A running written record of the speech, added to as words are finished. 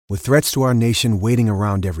With threats to our nation waiting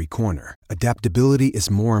around every corner, adaptability is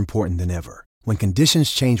more important than ever. When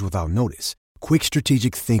conditions change without notice, quick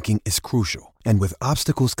strategic thinking is crucial. And with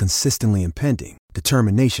obstacles consistently impending,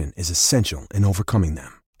 determination is essential in overcoming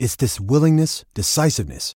them. It's this willingness,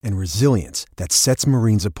 decisiveness, and resilience that sets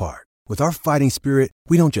Marines apart. With our fighting spirit,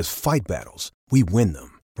 we don't just fight battles, we win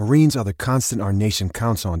them. Marines are the constant our nation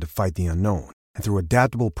counts on to fight the unknown. And through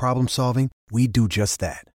adaptable problem solving, we do just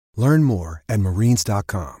that. Learn more at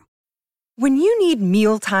marines.com. When you need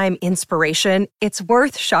mealtime inspiration, it's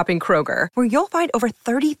worth shopping Kroger, where you'll find over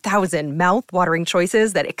 30,000 mouth-watering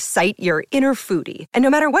choices that excite your inner foodie. And no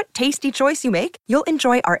matter what tasty choice you make, you'll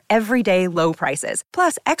enjoy our everyday low prices,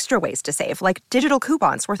 plus extra ways to save, like digital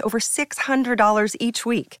coupons worth over $600 each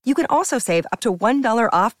week. You can also save up to $1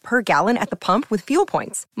 off per gallon at the pump with fuel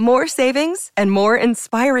points. More savings and more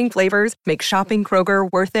inspiring flavors make shopping Kroger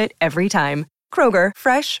worth it every time. Kroger,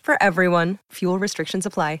 fresh for everyone. Fuel restrictions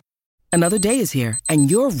apply. Another day is here,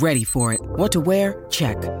 and you're ready for it. What to wear?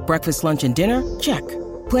 Check. Breakfast, lunch, and dinner? Check.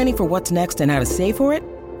 Planning for what's next and how to save for it?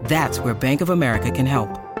 That's where Bank of America can help.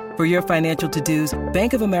 For your financial to-dos,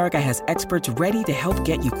 Bank of America has experts ready to help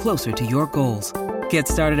get you closer to your goals. Get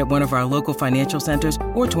started at one of our local financial centers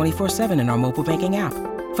or 24/7 in our mobile banking app.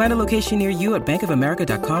 Find a location near you at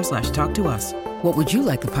bankofamerica.com/talktous. What would you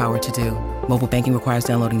like the power to do? Mobile banking requires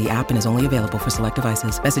downloading the app and is only available for select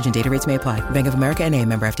devices. Message and data rates may apply. Bank of America N.A.,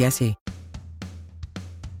 member FDIC.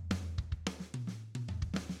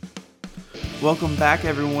 Welcome back,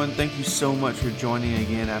 everyone. Thank you so much for joining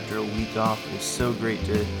again after a week off. It's so great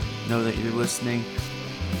to know that you're listening.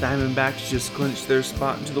 Diamondbacks just clinched their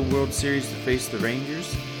spot into the World Series to face the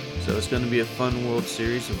Rangers. So it's going to be a fun World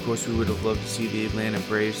Series. Of course, we would have loved to see the Atlanta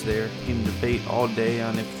Braves there. We can debate all day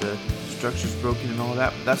on if the structure's broken and all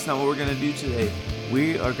that, but that's not what we're going to do today.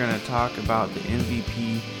 We are going to talk about the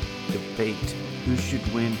MVP debate. Who should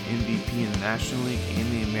win MVP in the National League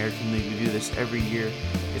and the American League? We do this every year.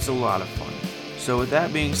 It's a lot of fun. So with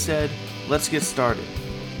that being said, let's get started.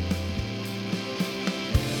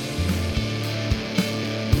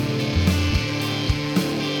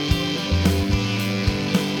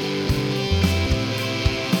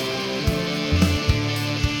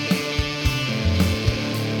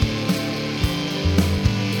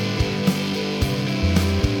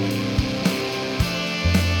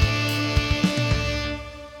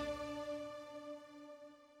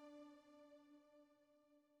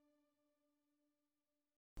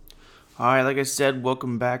 Alright, like I said,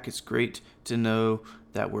 welcome back. It's great to know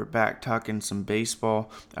that we're back talking some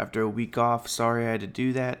baseball after a week off. Sorry I had to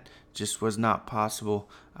do that. Just was not possible.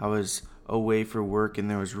 I was away for work and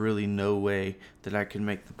there was really no way that I could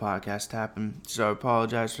make the podcast happen. So I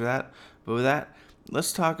apologize for that. But with that,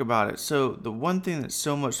 let's talk about it. So the one thing that's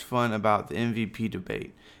so much fun about the MVP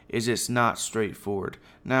debate is it's not straightforward.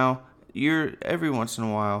 Now, every once in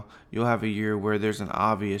a while, you'll have a year where there's an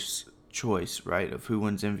obvious choice, right, of who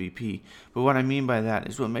wins MVP. But what I mean by that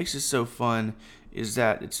is what makes it so fun is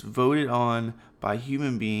that it's voted on by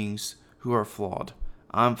human beings who are flawed.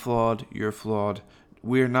 I'm flawed, you're flawed.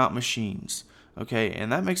 We're not machines, okay?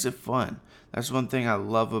 And that makes it fun. That's one thing I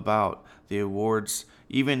love about the awards.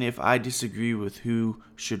 Even if I disagree with who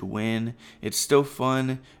should win, it's still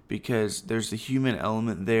fun because there's the human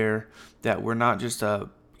element there, that we're not just a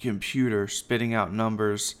computer spitting out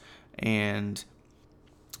numbers and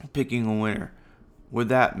picking a winner. Would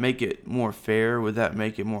that make it more fair? Would that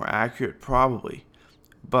make it more accurate? Probably.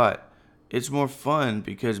 But it's more fun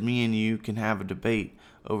because me and you can have a debate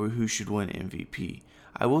over who should win MVP.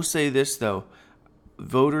 I will say this though,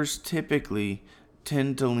 voters typically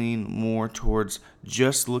tend to lean more towards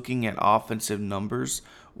just looking at offensive numbers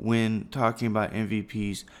when talking about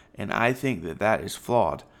MVPs, and I think that is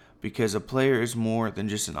flawed because a player is more than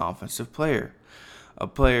just an offensive player. A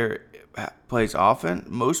player plays offense.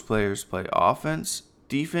 Most players play offense,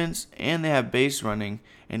 defense, and they have base running,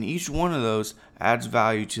 and each one of those adds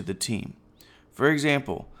value to the team. For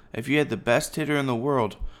example, if you had the best hitter in the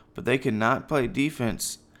world, but they could not play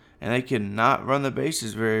defense and they could not run the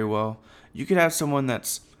bases very well, you could have someone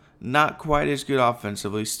that's not quite as good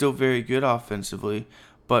offensively, still very good offensively,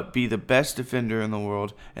 but be the best defender in the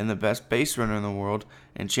world and the best base runner in the world,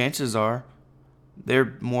 and chances are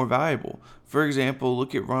they're more valuable. For example,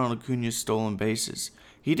 look at Ronald Acuña's stolen bases.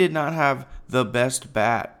 He did not have the best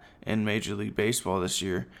bat in Major League Baseball this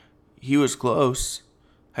year. He was close.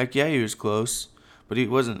 Heck yeah, he was close. But he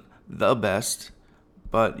wasn't the best.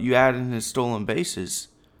 But you add in his stolen bases,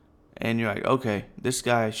 and you're like, okay, this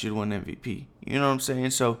guy should win MVP. You know what I'm saying?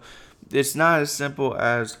 So it's not as simple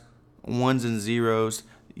as ones and zeros.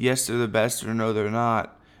 Yes, they're the best, or no, they're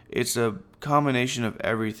not. It's a combination of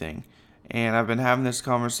everything. And I've been having this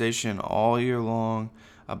conversation all year long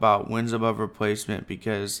about wins above replacement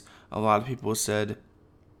because a lot of people said,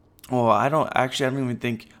 well, I don't even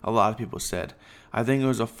think a lot of people said. I think it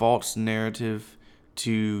was a false narrative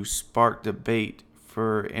to spark debate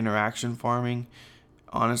for interaction farming,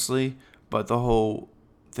 honestly. But the whole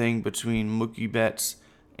thing between Mookie Betts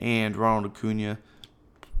and Ronald Acuna,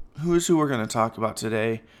 who we're going to talk about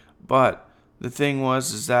today. But the thing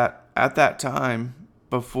is that at that time,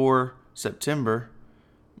 before September,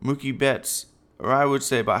 Mookie Betts, or I would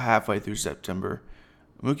say about halfway through September,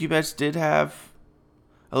 Mookie Betts did have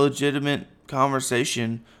a legitimate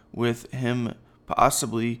conversation with him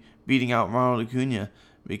possibly beating out Ronald Acuna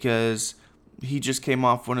because he just came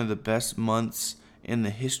off one of the best months in the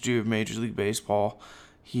history of Major League Baseball.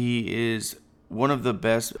 He is one of the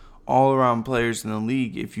best all-around players in the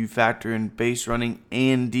league if you factor in base running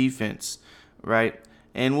and defense, right?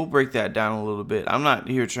 And we'll break that down a little bit. I'm not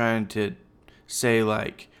here trying to say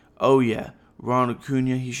like, oh yeah, Ronald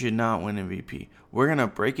Acuna, he should not win MVP. We're going to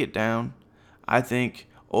break it down. I think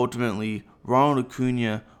ultimately Ronald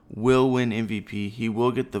Acuna will win MVP. He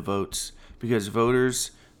will get the votes because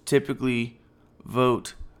voters typically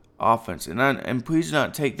vote offense. And please do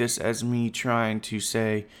not take this as me trying to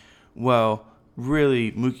say, well,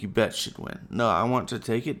 really, Mookie Betts should win. No, I want to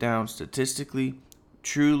take it down statistically,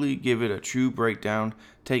 truly give it a true breakdown,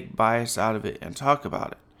 take bias out of it, and talk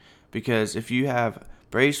about it. Because if you have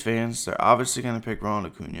Braves fans, they're obviously going to pick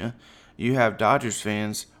Ronald Acuna. You have Dodgers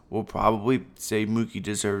fans will probably say Mookie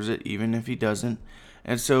deserves it, even if he doesn't.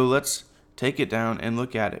 And so let's take it down and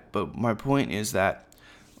look at it. But my point is that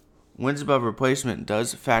wins above replacement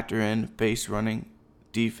does factor in base running,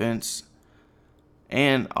 defense,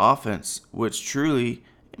 and offense, which truly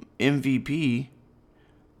MVP,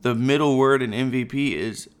 the middle word in MVP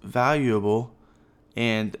is valuable.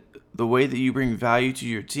 And the way that you bring value to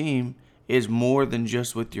your team is more than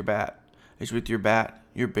just with your bat. It's with your bat,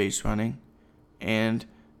 your base running, and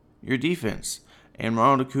your defense. And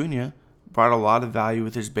Ronald Acuna brought a lot of value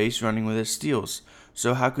with his base running, with his steals.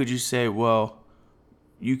 So how could you say, well,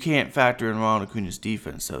 you can't factor in Ronald Acuna's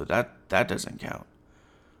defense, so that doesn't count.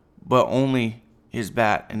 But only his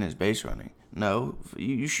bat and his base running. No,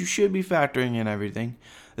 you should be factoring in everything.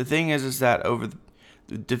 The thing is that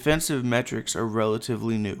the defensive metrics are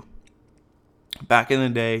relatively new. Back in the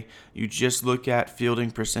day, you just look at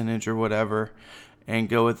fielding percentage or whatever and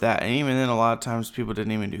go with that. And even then, a lot of times people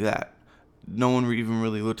didn't even do that. No one even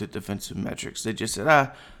really looked at defensive metrics. They just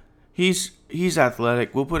said, he's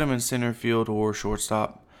athletic. We'll put him in center field or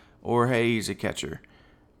shortstop. Or, hey, he's a catcher.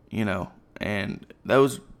 And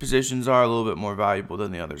those positions are a little bit more valuable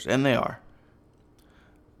than the others. And they are.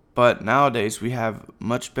 But nowadays, we have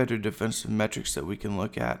much better defensive metrics that we can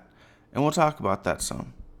look at. And we'll talk about that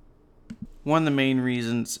some. One of the main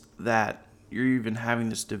reasons that you're even having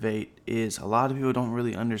this debate is a lot of people don't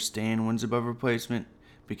really understand wins above replacement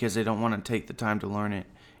because they don't want to take the time to learn it.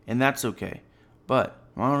 And that's okay. But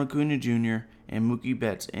Ronald Acuna Jr. and Mookie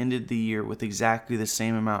Betts ended the year with exactly the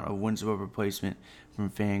same amount of wins above replacement from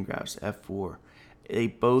Fangraphs F4. They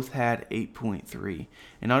both had 8.3.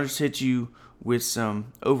 And I'll just hit you with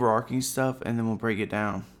some overarching stuff and then we'll break it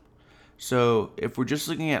down. So if we're just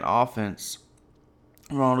looking at offense,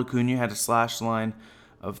 Ronald Acuna had a slash line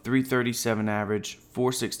of 337 average,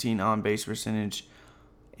 416 on base percentage,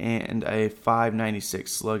 and a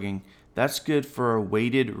 596 slugging. That's good for a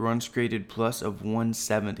weighted runs created plus of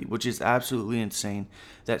 170, which is absolutely insane.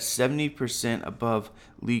 That's 70% above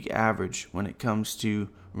league average when it comes to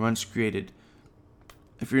runs created.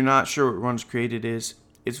 If you're not sure what runs created is,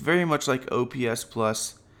 it's very much like OPS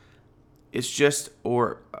plus. It's just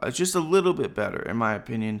a little bit better, in my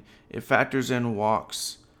opinion. It factors in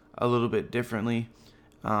walks a little bit differently.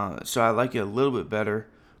 So I like it a little bit better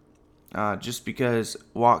just because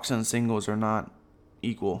walks and singles are not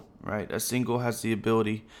equal, right? A single has the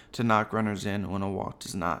ability to knock runners in when a walk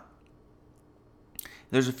does not.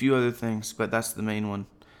 There's a few other things, but that's the main one.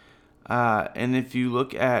 And if you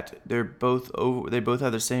look at, they both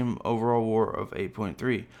have the same overall WAR of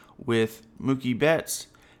 8.3, with Mookie Betts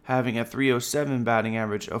having a 307 batting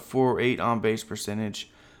average, a 408 on base percentage,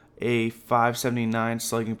 a 579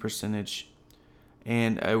 slugging percentage,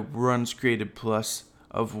 and a runs created plus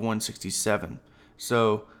of 167.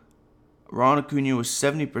 So Ron Acuna was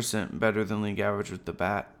 70% better than league average with the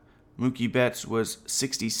bat. Mookie Betts was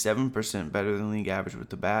 67% better than league average with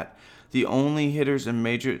the bat. The only hitter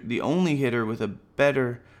with a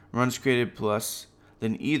better runs created plus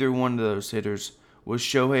than either one of those hitters was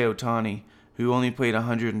Shohei Ohtani, who only played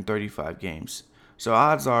 135 games. So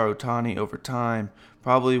odds are Ohtani over time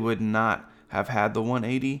probably would not have had the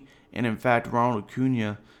 180. And in fact, Ronald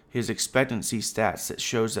Acuna, his expectancy stats that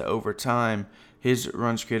shows that over time his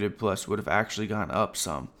runs created plus would have actually gone up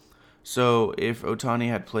some. So if Ohtani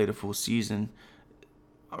had played a full season,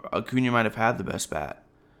 Acuna might have had the best bat.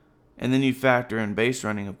 And then you factor in base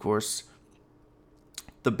running, of course.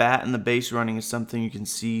 The bat and the base running is something you can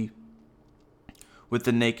see with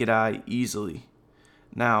the naked eye easily.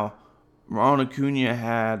 Now, Ronald Acuna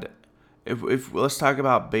had, if let's talk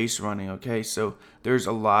about base running, okay? So there's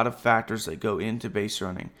a lot of factors that go into base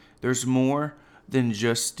running. There's more than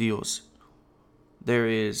just steals. There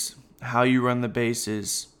is how you run the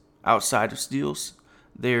bases outside of steals.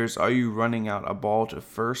 There's, are you running out a ball to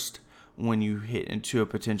first when you hit into a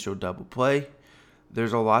potential double play?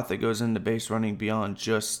 There's a lot that goes into base running beyond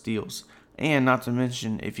just steals. And not to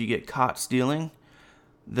mention, if you get caught stealing,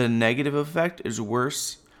 the negative effect is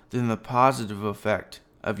worse than the positive effect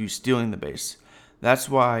of you stealing the base. That's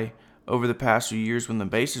why over the past few years, when the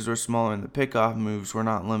bases were smaller and the pickoff moves were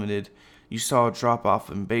not limited, you saw a drop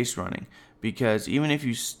off in base running. Because even if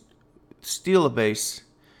you steal a base,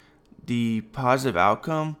 the positive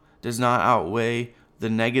outcome does not outweigh the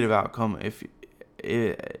negative outcome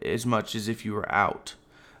as much as if you were out.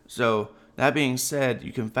 So that being said,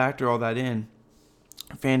 you can factor all that in.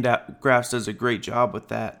 Fangraphs does a great job with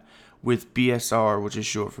that, with BSR, which is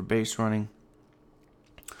short for base running.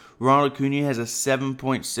 Ronald Acuna has a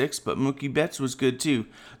 7.6, but Mookie Betts was good too.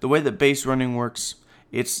 The way that base running works,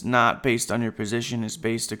 it's not based on your position, it's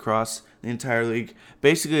based across the entire league.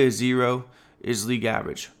 Basically, a 0 is league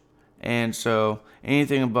average. And so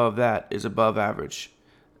anything above that is above average.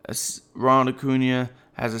 Ronald Acuna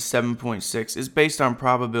has a 7.6. It's based on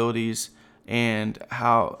probabilities and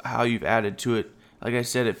how you've added to it. Like I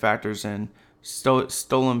said, it factors in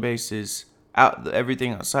stolen bases,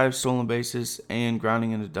 everything outside of stolen bases, and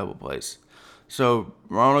grounding into double plays. So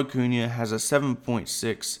Ronald Acuna has a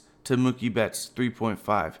 7.6 to Mookie Betts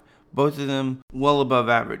 3.5. Both of them well above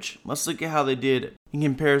average. Let's look at how they did in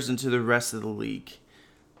comparison to the rest of the league.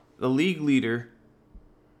 The league leader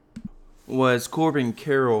was Corbin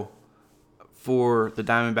Carroll for the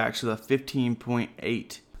Diamondbacks with a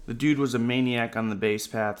 15.8. The dude was a maniac on the base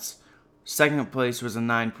paths. Second place was a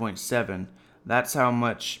 9.7. That's how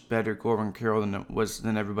much better Corbin Carroll was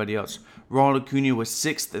than everybody else. Ronald Acuna was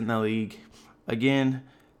 6th in the league. Again,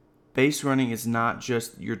 base running is not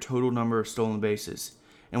just your total number of stolen bases.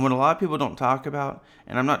 And what a lot of people don't talk about,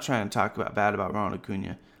 and I'm not trying to talk bad about Ronald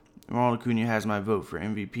Acuna. Ronald Acuna has my vote for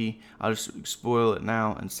MVP. I'll just spoil it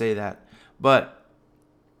now and say that. But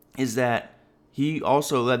is that he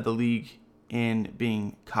also led the league in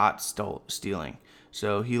being caught stealing.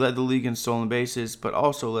 So he led the league in stolen bases, but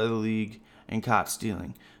also led the league in caught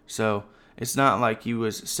stealing. So it's not like he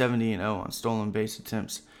was 70-0 on stolen base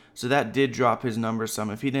attempts. So that did drop his numbers some.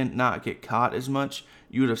 If he did not get caught as much,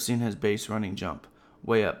 you would have seen his base running jump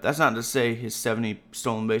way up. That's not to say his 70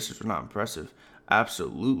 stolen bases were not impressive.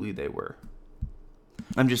 Absolutely they were.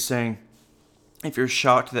 I'm just saying, if you're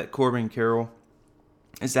shocked that Corbin Carroll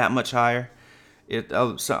is that much higher,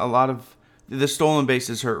 a lot of the stolen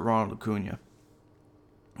bases hurt Ronald Acuna.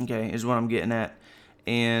 Okay, is what I'm getting at.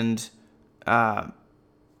 And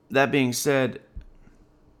that being said,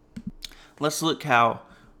 let's look how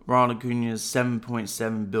Ronald Acuna's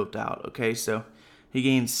 7.7 built out. Okay, so he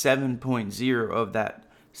gained 7.0 of that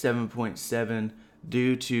 7.7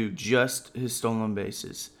 due to just his stolen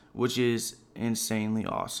bases, which is insanely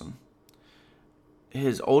awesome.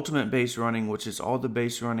 His ultimate base running, which is all the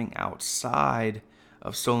base running outside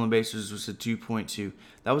of stolen bases, was a 2.2.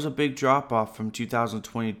 That was a big drop off from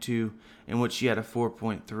 2022, in which he had a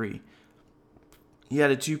 4.3. He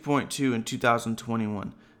had a 2.2 in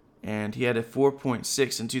 2021, and he had a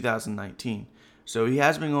 4.6 in 2019. So he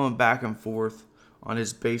has been going back and forth on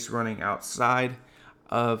his base running outside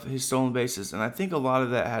of his stolen bases, and I think a lot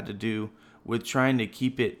of that had to do with trying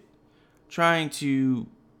to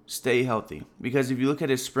stay healthy. Because if you look at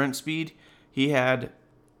his sprint speed, he had,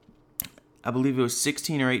 I believe it was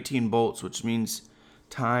 16 or 18 bolts, which means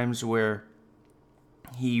times where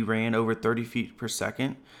he ran over 30 feet per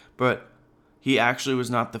second, but he actually was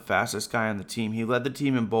not the fastest guy on the team. He led the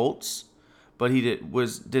team in bolts, but he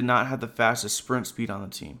did not have the fastest sprint speed on the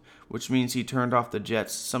team, which means he turned off the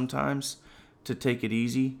jets sometimes to take it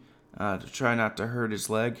easy, to try not to hurt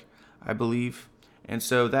his leg, I believe. And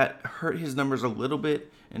so that hurt his numbers a little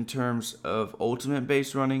bit in terms of ultimate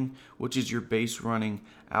base running, which is your base running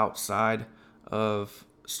outside of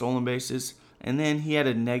stolen bases. And then he had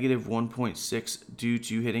a negative 1.6 due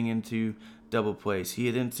to hitting into double plays. He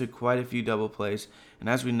hit into quite a few double plays. And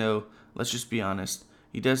as we know, let's just be honest,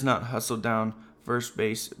 he does not hustle down first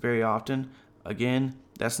base very often. Again,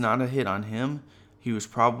 that's not a hit on him. He was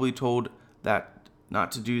probably told that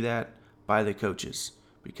not to do that by the coaches,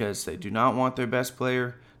 because they do not want their best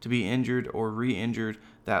player to be injured or re-injured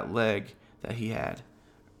that leg that he had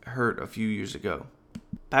hurt a few years ago.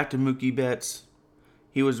 Back to Mookie Betts.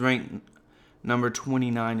 He was ranked number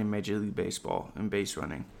 29 in Major League Baseball in base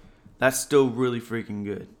running. That's still really freaking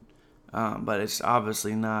good. But it's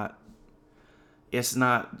obviously not. It's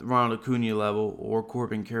not Ronald Acuna level or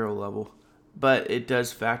Corbin Carroll level. But it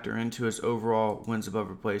does factor into his overall wins above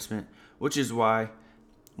replacement, which is why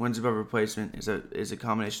wins above replacement is a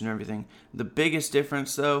combination of everything. The biggest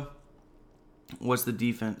difference, though, was the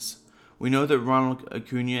defense. We know that Ronald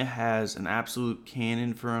Acuna has an absolute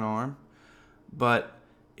cannon for an arm, but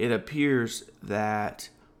it appears that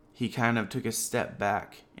he kind of took a step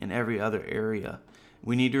back in every other area.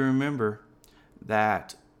 We need to remember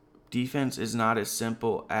that defense is not as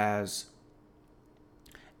simple as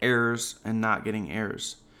errors and not getting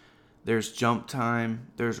errors. There's jump time,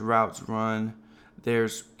 there's routes run,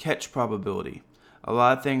 there's catch probability. A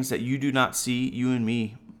lot of things that you do not see, you and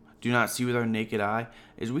me do not see with our naked eye,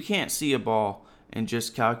 is we can't see a ball and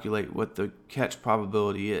just calculate what the catch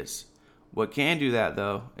probability is. What can do that,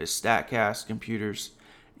 though, is StatCast computers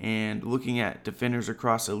and looking at defenders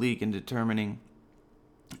across the league and determining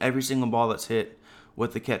every single ball that's hit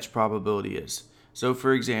what the catch probability is. So,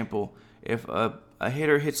 for example, if a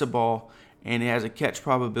hitter hits a ball and it has a catch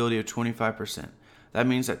probability of 25%, that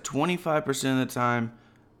means that 25% of the time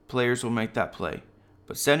players will make that play,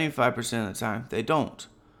 but 75% of the time they don't.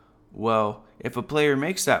 Well, if a player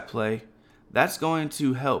makes that play, that's going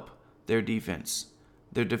to help their defense,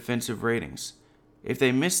 their defensive ratings. If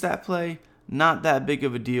they miss that play, not that big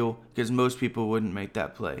of a deal because most people wouldn't make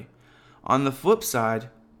that play. On the flip side,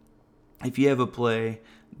 if you have a play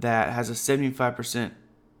that has a 75%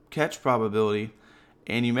 catch probability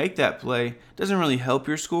and you make that play, it doesn't really help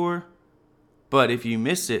your score, but if you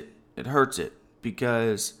miss it, it hurts it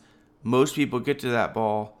because most people get to that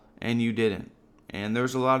ball and you didn't. And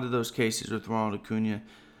there's a lot of those cases with Ronald Acuna,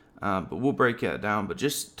 but we'll break that down. But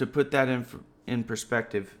just to put that in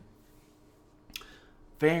perspective,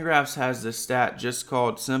 Fangraphs has this stat just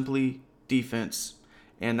called simply defense,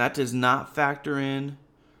 and that does not factor in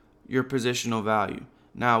your positional value.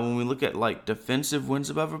 Now, when we look at like defensive wins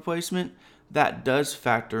above replacement, that does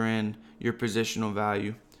factor in your positional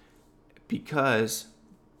value because,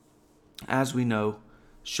 as we know,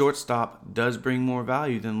 shortstop does bring more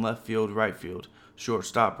value than left field, right field.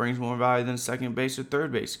 Shortstop brings more value than second base or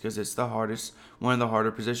third base because it's one of the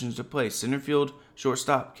harder positions to play. Center field,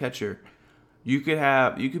 shortstop, catcher. You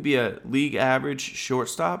could be a league average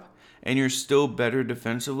shortstop and you're still better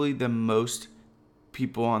defensively than most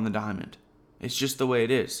people on the diamond. It's just the way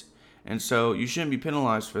it is. And so you shouldn't be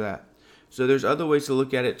penalized for that. So there's other ways to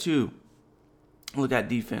look at it too. Look at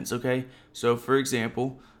defense, okay? So for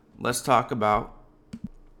example, let's talk about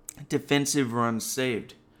defensive runs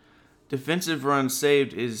saved. Defensive runs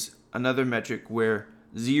saved is another metric where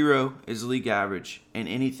 0 is league average and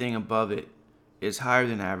anything above it is higher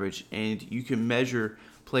than average, and you can measure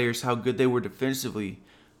players how good they were defensively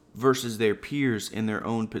versus their peers in their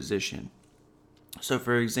own position. So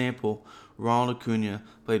for example, Ronald Acuna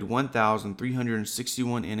played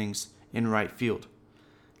 1,361 innings in right field.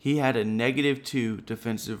 He had a -2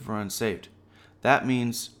 defensive runs saved. That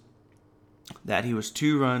means that he was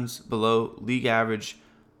 2 runs below league average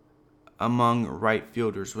among right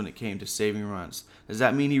fielders when it came to saving runs. Does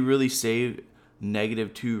that mean he really saved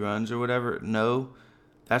 -2 runs or whatever? No.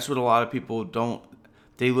 That's what a lot of people don't.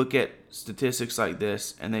 They look at statistics like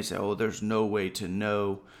this and they say, oh, there's no way to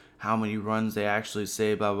know how many runs they actually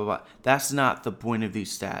save, blah, blah, blah. That's not the point of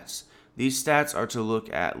these stats. These stats are to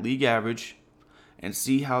look at league average and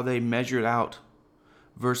see how they measured out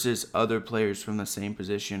versus other players from the same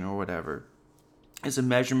position or whatever. It's a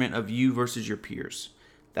measurement of you versus your peers.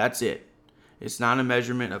 That's it. It's not a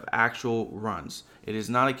measurement of actual runs. It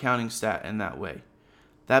is not a counting stat in that way.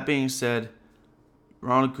 That being said,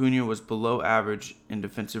 Ronald Acuna was below average in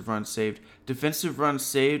defensive runs saved. Defensive runs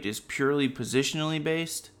saved is purely positionally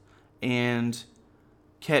based and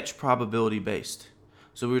catch probability based.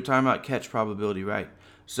 So we were talking about catch probability, right?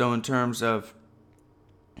 So in terms of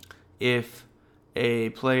if a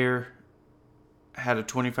player had a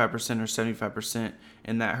 25% or 75%,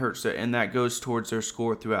 and that hurts their, and that goes towards their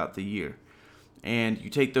score throughout the year. And you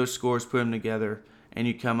take those scores, put them together, and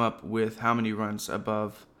you come up with how many runs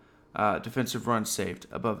above defensive runs saved,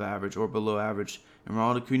 above average or below average. And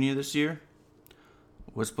Ronald Acuna this year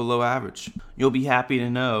was below average. You'll be happy to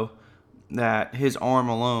know that his arm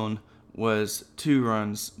alone was 2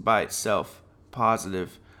 runs by itself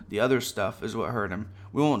positive. The other stuff is what hurt him.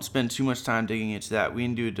 We won't spend too much time digging into that. We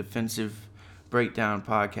can do a defensive breakdown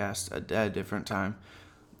podcast at a different time.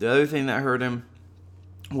 The other thing that hurt him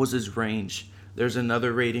was his range. There's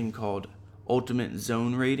another rating called Ultimate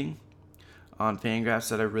Zone Rating on Fangraphs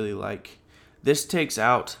that I really like. This takes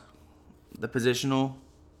out the positional,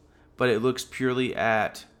 but it looks purely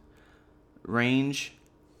at range,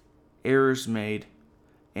 errors made,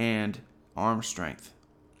 and arm strength.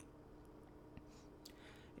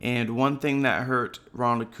 And one thing that hurt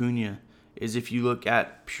Ronald Acuna is if you look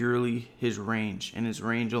at purely his range and his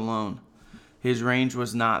range alone. His range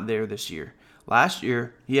was not there this year. Last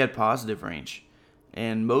year, he had positive range.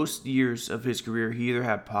 And most years of his career, he either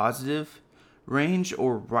had positive range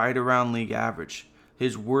or right around league average.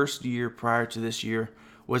 His worst year prior to this year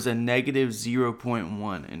was a negative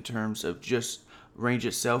 0.1 in terms of just range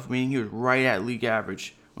itself, meaning he was right at league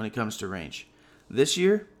average when it comes to range. This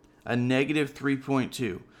year, a negative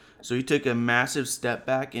 3.2. So he took a massive step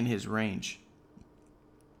back in his range.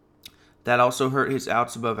 That also hurt his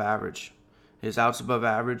outs above average. His outs above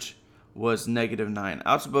average was negative 9.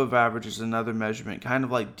 Outs above average is another measurement, kind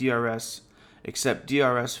of like DRS, except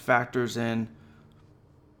DRS factors in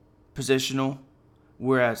positional,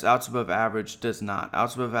 whereas outs above average does not.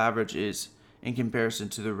 Outs above average is in comparison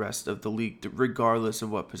to the rest of the league, regardless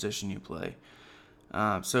of what position you play.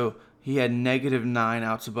 So he had negative 9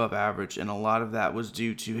 outs above average, and a lot of that was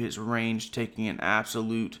due to his range taking an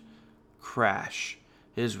absolute crash.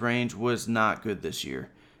 His range was not good this year.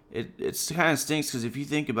 It kind of stinks because if you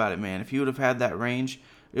think about it, man, if he would have had that range,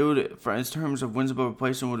 it would, in terms of wins above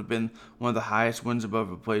replacement, would have been one of the highest wins above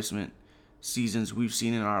replacement seasons we've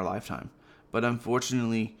seen in our lifetime. But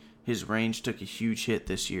unfortunately, his range took a huge hit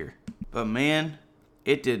this year. But man,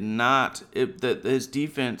 it did not. His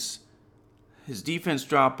defense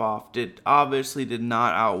drop off obviously did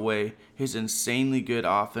not outweigh his insanely good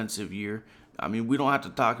offensive year. I mean, we don't have to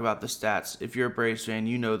talk about the stats. If you're a Braves fan,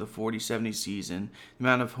 you know the 40-70 season, the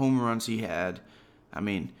amount of home runs he had. I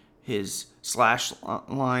mean, his slash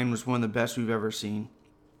line was one of the best we've ever seen.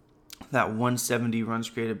 That 170 runs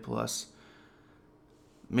created plus.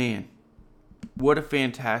 Man, what a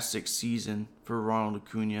fantastic season for Ronald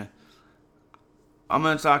Acuna. I'm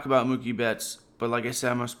going to talk about Mookie Betts, but like I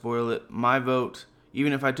said, I'm going to spoil it. My vote,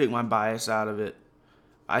 even if I took my bias out of it,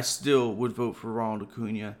 I still would vote for Ronald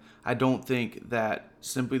Acuna. I don't think that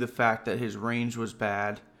simply the fact that his range was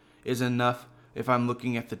bad is enough if I'm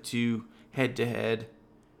looking at the two head-to-head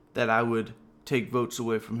that I would take votes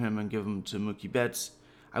away from him and give them to Mookie Betts.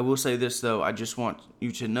 I will say this, though. I just want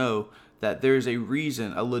you to know that there is a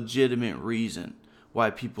reason, a legitimate reason,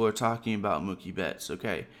 why people are talking about Mookie Betts,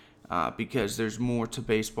 okay? Because there's more to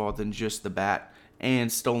baseball than just the bat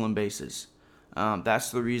and stolen bases.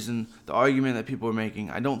 That's the reason, the argument that people are making.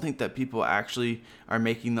 I don't think that people actually are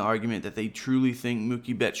making the argument that they truly think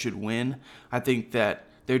Mookie Betts should win. I think that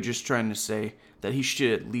they're just trying to say that he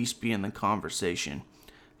should at least be in the conversation.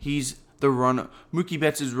 Mookie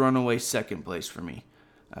Betts is runaway second place for me.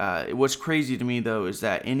 What's crazy to me, though, is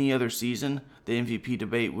that any other season, the MVP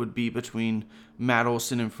debate would be between Matt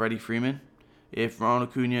Olson and Freddie Freeman. If Ronald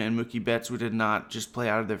Acuna and Mookie Betts did not just play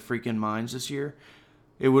out of their freaking minds this year,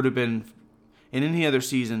 it would have been, in any other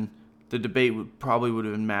season, the debate would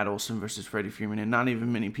have been Matt Olson versus Freddie Freeman, and not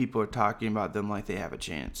even many people are talking about them like they have a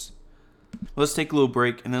chance. Let's take a little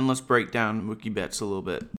break, and then let's break down Mookie Betts a little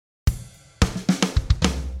bit.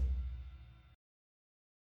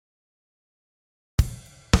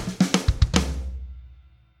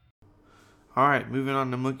 Alright, moving on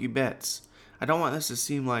to Mookie Betts. I don't want this to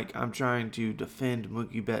seem like I'm trying to defend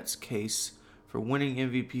Mookie Betts' case for winning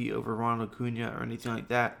MVP over Ronald Acuna or anything like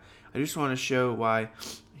that. I just want to show why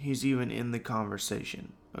he's even in the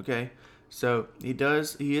conversation, okay? So,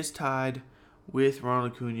 he is tied with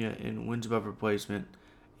Ronald Acuna in wins above replacement,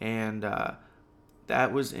 and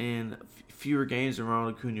that was in fewer games than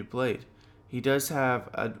Ronald Acuna played. He does have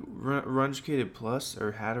a runs created plus,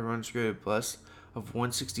 or had a runs created plus of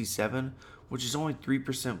 167, which is only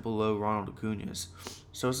 3% below Ronald Acuna's.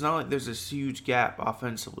 So it's not like there's a huge gap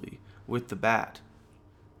offensively with the bat.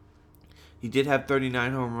 He did have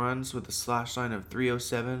 39 home runs with a slash line of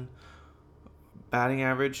 307, batting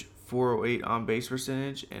average, 408 on base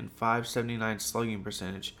percentage, and 579 slugging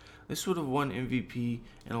percentage. This would have won MVP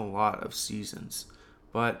in a lot of seasons.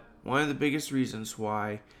 But one of the biggest reasons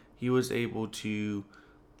why he was able to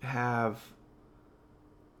have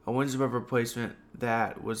a wins above replacement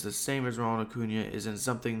that was the same as Ronald Acuna is in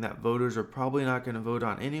something that voters are probably not going to vote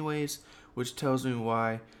on anyways, which tells me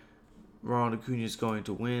why Ronald Acuna is going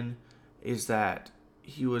to win, is that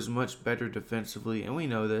he was much better defensively, and we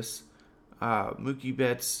know this. Mookie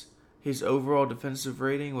Betts, his overall defensive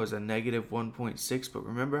rating was a negative 1.6, but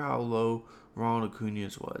remember how low Ronald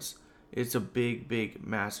Acuna's was. It's a big,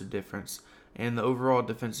 massive difference. And the overall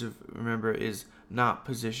defensive, remember, is not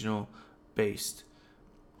positional based.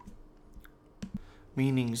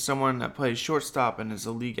 Meaning someone that plays shortstop and is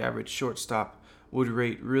a league average shortstop would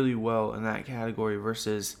rate really well in that category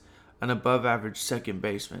versus an above average second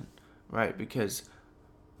baseman, right? Because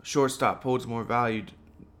shortstop holds more value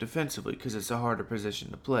defensively because it's a harder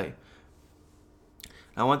position to play.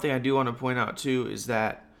 Now, one thing I do want to point out too is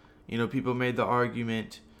that, people made the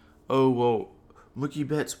argument, oh, well, Mookie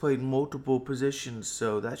Betts played multiple positions,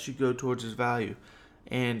 so that should go towards his value.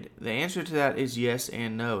 And the answer to that is yes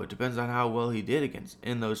and no. It depends on how well he did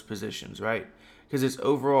in those positions, right? Because it's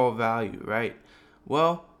overall value, right?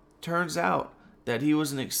 Well, turns out that he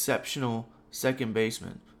was an exceptional second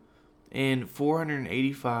baseman. In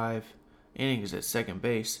 485 innings at second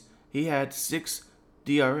base, he had 6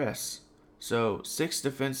 DRS, so 6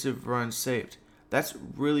 defensive runs saved. That's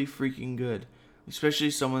really freaking good,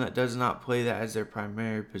 especially someone that does not play that as their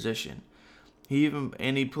primary position. He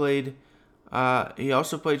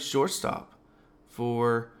also played shortstop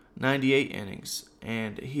for 98 innings,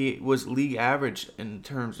 and he was league average in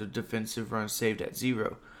terms of defensive runs saved at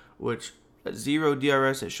 0, which 0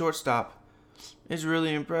 DRS at shortstop is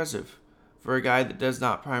really impressive for a guy that does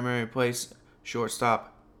not primarily play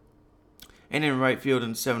shortstop. And in right field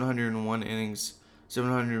in 701 innings,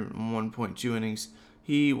 701.2 innings,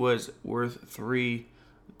 he was worth 3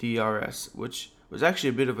 DRS, which was actually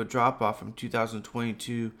a bit of a drop-off from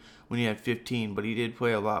 2022 when he had 15, but he did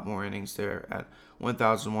play a lot more innings there at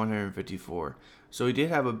 1,154. So he did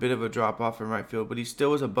have a bit of a drop-off in right field, but he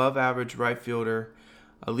still was above average right fielder,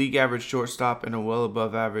 a league average shortstop, and a well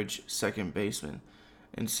above average second baseman.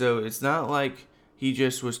 And so it's not like he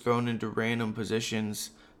just was thrown into random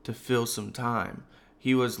positions to fill some time.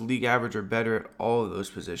 He was league average or better at all of those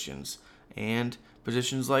positions. And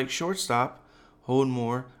positions like shortstop hold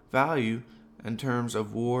more value in terms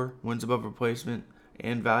of WAR, wins above replacement,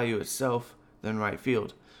 and value itself than right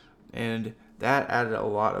field. And that added a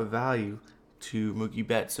lot of value to Mookie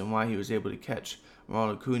Betts and why he was able to catch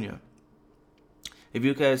Ronald Acuna. If you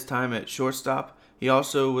look at his time at shortstop, he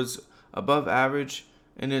also was above average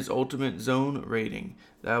in his ultimate zone rating.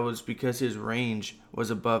 That was because his range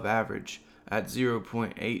was above average at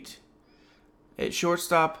 0.8. At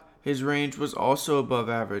shortstop, his range was also above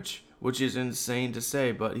average, which is insane to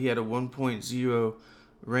say, but he had a 1.0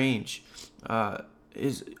 range.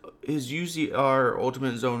 His UZR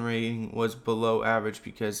ultimate zone rating was below average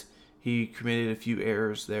because he committed a few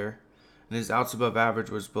errors there, and his outs above average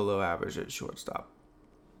was below average at shortstop.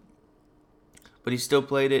 But he still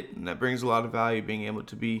played it, and that brings a lot of value, being able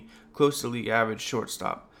to be close to league average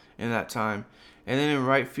shortstop in that time. And then in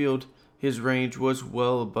right field, his range was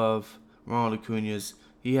well above Ronald Acuna's.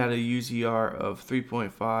 He had a UZR of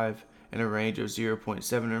 3.5 and a range of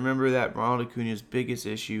 0.7. Remember that Ronald Acuna's biggest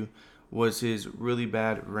issue was his really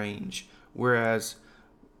bad range, whereas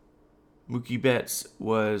Mookie Betts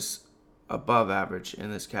was above average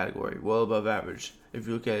in this category, well above average if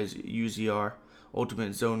you look at his UZR,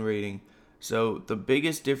 ultimate zone rating. So the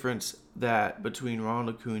biggest difference that between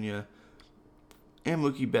Ronald Acuna and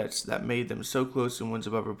Mookie Betts that made them so close in wins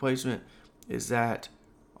above replacement is that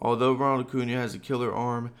although Ronald Acuna has a killer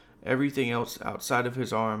arm, everything else outside of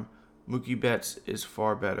his arm, Mookie Betts is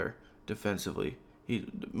far better defensively.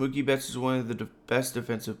 Mookie Betts is one of the best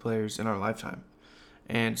defensive players in our lifetime.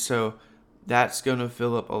 And so that's going to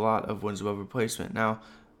fill up a lot of wins above replacement. Now,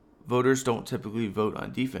 voters don't typically vote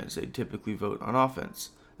on defense. They typically vote on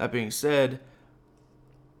offense. That being said,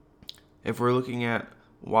 if we're looking at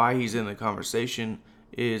why he's in the conversation,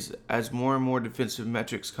 is as more and more defensive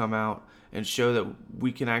metrics come out and show that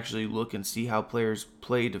we can actually look and see how players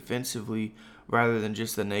play defensively rather than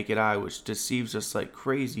just the naked eye, which deceives us like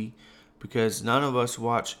crazy because none of us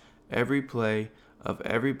watch every play of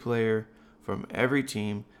every player from every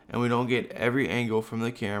team, and we don't get every angle from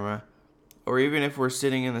the camera. Or even if we're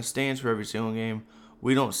sitting in the stands for every single game,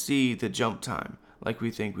 we don't see the jump time like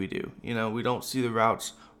we think we do. We don't see the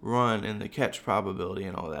routes run and the catch probability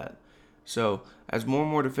and all that. So as more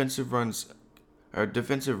and more defensive runs or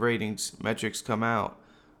defensive ratings metrics come out,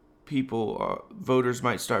 voters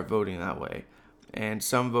might start voting that way. And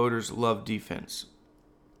some voters love defense.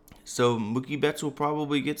 So Mookie Betts will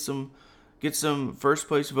probably get some first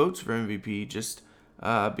place votes for MVP just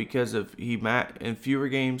because of in fewer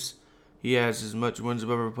games he has as much wins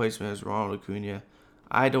above replacement as Ronald Acuna.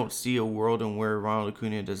 I don't see a world in where Ronald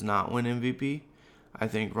Acuna does not win MVP. I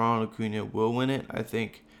think Ronald Acuna will win it. I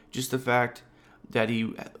think just the fact that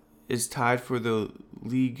he is tied for the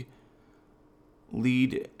league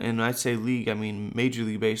lead, and I say league, I mean Major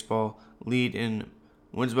League Baseball lead in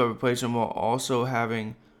wins above replacement while also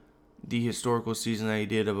having the historical season that he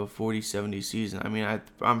did of a 40-70 season. I mean,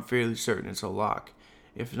 I'm fairly certain it's a lock.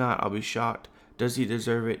 If not, I'll be shocked. Does he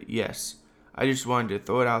deserve it? Yes. I just wanted to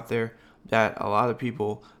throw it out there that a lot of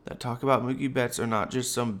people that talk about Mookie Betts are not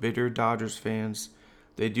just some bitter Dodgers fans.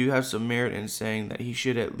 They do have some merit in saying that he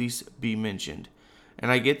should at least be mentioned.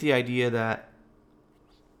 And I get the idea that,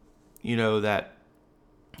 that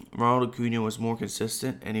Ronald Acuna was more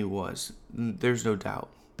consistent, and he was. There's no doubt.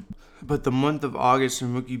 But the month of August for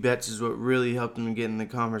Mookie Betts is what really helped him get in the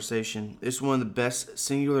conversation. It's one of the best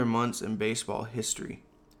singular months in baseball history.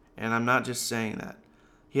 And I'm not just saying that.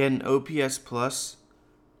 He had an OPS plus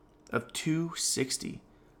of 260.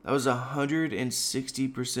 That was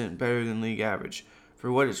 160% better than league average.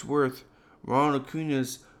 For what it's worth, Ronald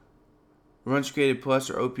Acuna's runs created plus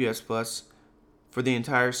or OPS plus for the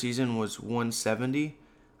entire season was 170.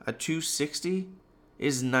 A 260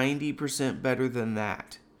 is 90% better than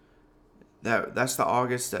that. That's the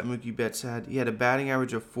August that Mookie Betts had. He had a batting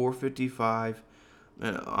average of 455,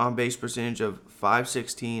 an on-base percentage of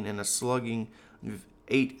 516, and a slugging of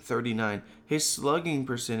 839. His slugging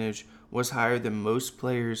percentage was higher than most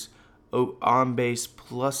players' on-base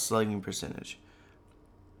plus slugging percentage.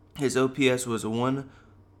 His OPS was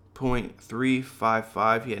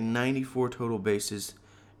 1.355. He had 94 total bases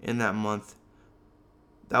in that month.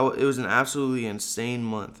 It was an absolutely insane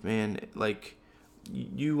month, man. Like,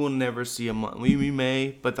 you will never see a month. We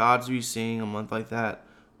may, but the odds of you seeing a month like that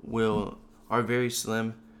are very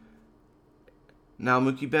slim. Now,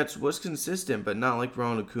 Mookie Betts was consistent, but not like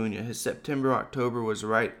Ronald Acuna. His September-October was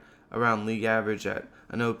right around league average at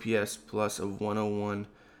an OPS plus of 101,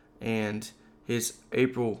 and his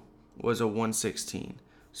April was a 116.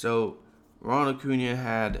 So Ronald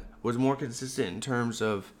Acuna was more consistent in terms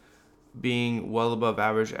of being well above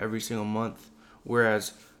average every single month,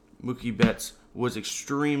 whereas Mookie Betts was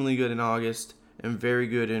extremely good in August and very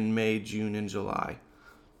good in May, June, and July.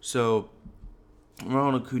 So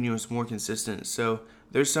Ronald Acuna was more consistent. So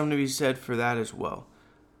there's something to be said for that as well.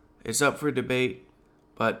 It's up for debate,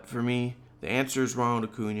 but for me, the answer is Ronald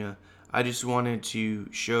Acuna. I just wanted to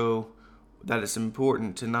show that it's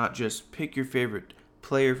important to not just pick your favorite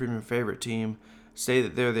player from your favorite team, say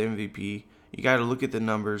that they're the MVP. You got to look at the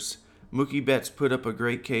numbers. Mookie Betts put up a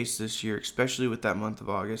great case this year, especially with that month of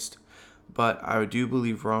August. But I do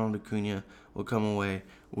believe Ronald Acuna will come away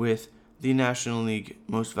with the National League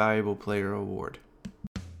Most Valuable Player Award.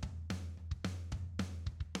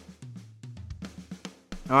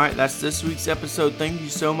 Alright, that's this week's episode. Thank you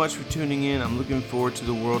so much for tuning in. I'm looking forward to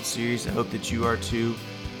the World Series. I hope that you are too.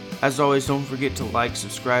 As always, don't forget to like,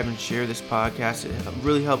 subscribe, and share this podcast. It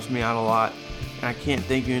really helps me out a lot, and I can't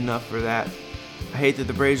thank you enough for that. I hate that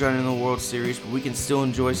the Braves aren't in the World Series, but we can still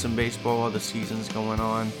enjoy some baseball while the season's going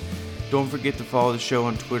on. Don't forget to follow the show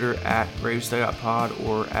on Twitter at BravesDugoutPod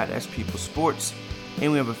or at SPeopleSports.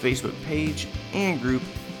 And we have a Facebook page and group.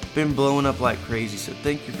 Been blowing up like crazy, so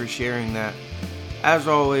thank you for sharing that. As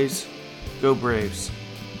always, go Braves.